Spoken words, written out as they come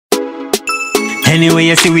Anyway,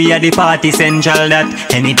 you see we at the party central that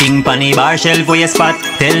anything pon the bar shelf for your spot.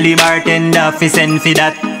 Tell the bartender fi send fi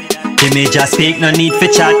that. Give me just speak, no need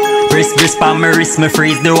for chat. Wrist pon my wrist, me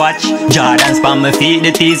freeze the watch. Jordans pon my feet,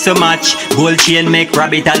 the teeth so much. Gold chain make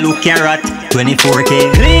rabbit a look carrot.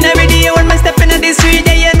 24K. Clean every day when me step in the street,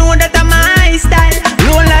 yeah, you know that I'm my style.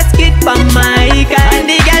 Roll a skit pon my car,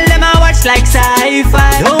 and the girl them a watch like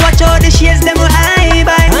sci-fi. Don't watch all the shades them I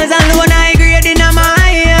buy. Hands alone I grade in my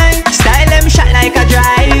eye. Style them shot like a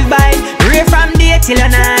drive-by. Ray from day till a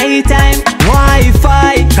night time.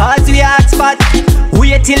 Wi-Fi, cause we hot spot.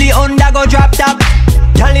 Wait till the under go drop top.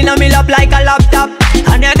 Girl inna me lap like a laptop.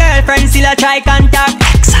 And your girlfriend still a try contact.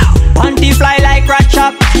 Panty fly like rat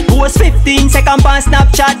chop. Post 15 seconds on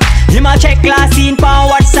Snapchat. Him a check last scene on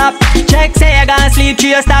WhatsApp. Check say you gonna sleep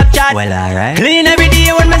through your Snapchat. Well alright. Clean every day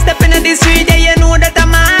when me step in the street, yeah, you know that I'm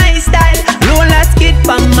my style. Roll a skit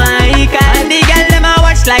pon my car, and the girl them a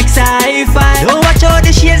watch like sci-fi. Don't watch all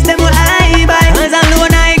the shades them I buy. Hands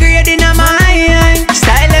alone I grade in my eye.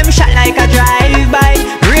 Style them shot like a drive-by.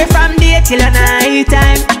 Ray from day till a night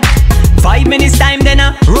time. 5 minutes time then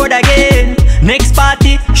a road again. Next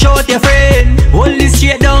party, shout your friend. Hold the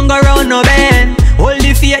straight down, go round no bend. Hold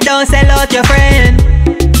the feet down, sell out your friend.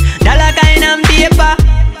 Dollar kind and paper,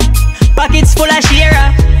 pockets full of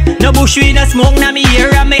share. No bush we no smoke na me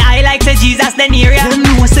area. Me eye like say Jesus then area. Them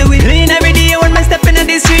know say we clean every day when me step in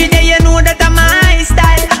the street, yeah, you know that I'm my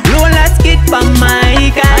style. Roll a skit pon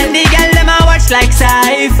my car, and the girl them a watch like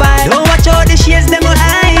sci-fi. Don't watch all the shades them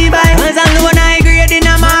I buy. Hands alone I grade in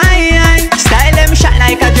my eye. Style them shot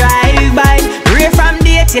like a drive-by. Ray from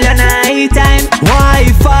day till a night time.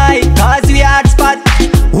 Wi-Fi, cause we hot spot.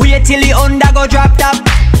 Wait till the under go drop top.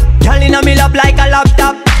 Girl inna me lap like a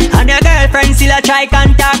laptop. And your girlfriend still a try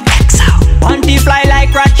contact. Panty fly like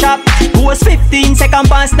rat chop. Post 15 seconds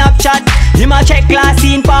on Snapchat. Him a check last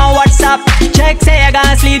scene on WhatsApp. Check say you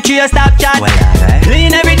gonna sleep through your Snapchat. Well, alright.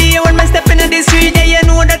 Clean every day when me step in the street, yeah, you know